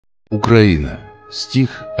Украина.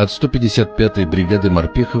 Стих от 155-й бригады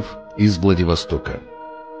морпехов из Владивостока.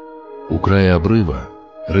 У края обрыва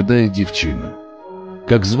рыдает девчина.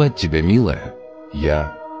 Как звать тебя, милая?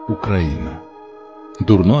 Я Украина.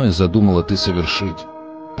 Дурное задумала ты совершить.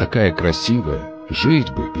 Такая красивая,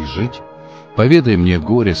 жить бы и жить. Поведай мне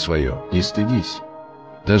горе свое, не стыдись.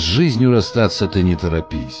 Да с жизнью расстаться ты не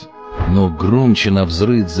торопись. Но громче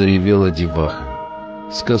навзрыд заревела деваха,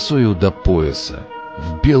 с косою до пояса,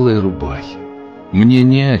 в белой рубахе. Мне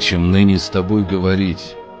не о чем ныне с тобой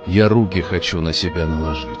говорить, я руки хочу на себя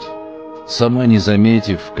наложить. Сама не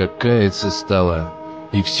заметив, как каяться стала,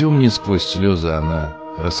 и все мне сквозь слезы она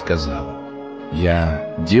рассказала.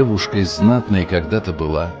 Я девушкой знатной когда-то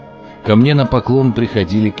была, ко мне на поклон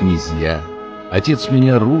приходили князья, отец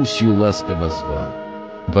меня Русью ласково звал,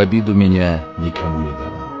 в обиду меня никому не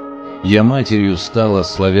давал. Я матерью стала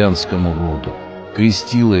славянскому роду,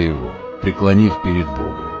 крестила его, преклонив перед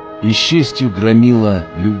Богом, и с честью громила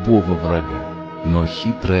любого врага. Но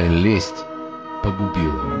хитрая лесть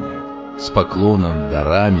погубила меня. С поклоном,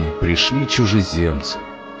 дарами пришли чужеземцы.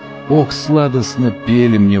 Ох, сладостно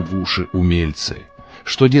пели мне в уши умельцы,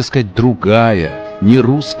 что, дескать, другая, не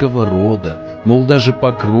русского рода, мол, даже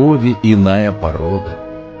по крови иная порода.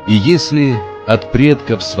 И если от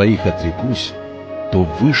предков своих отрекусь, то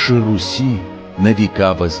выше Руси на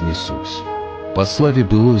века вознесусь. По славе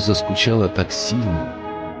былой заскучала так сильно,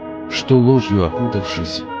 что ложью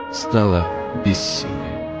окутавшись, стала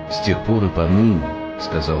бессильной. С тех пор и поныне,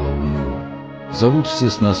 сказала уныло, зовут все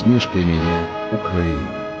с насмешкой меня Украина.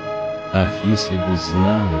 Ах, если бы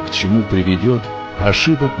знала, к чему приведет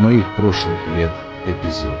ошибок моих прошлых лет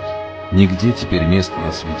эпизод. Нигде теперь места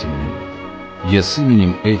на свете нет. Я с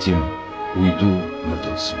именем этим уйду на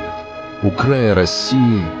тот свет. У края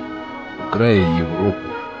России, у края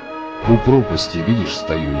Европы, у пропасти, видишь,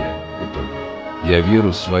 стою я, утону. Я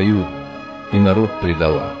веру свою и народ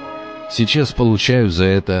предала. Сейчас получаю за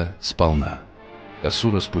это сполна.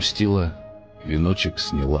 Косу распустила, веночек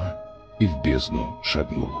сняла и в бездну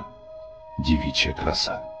шагнула. Девичья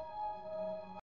краса.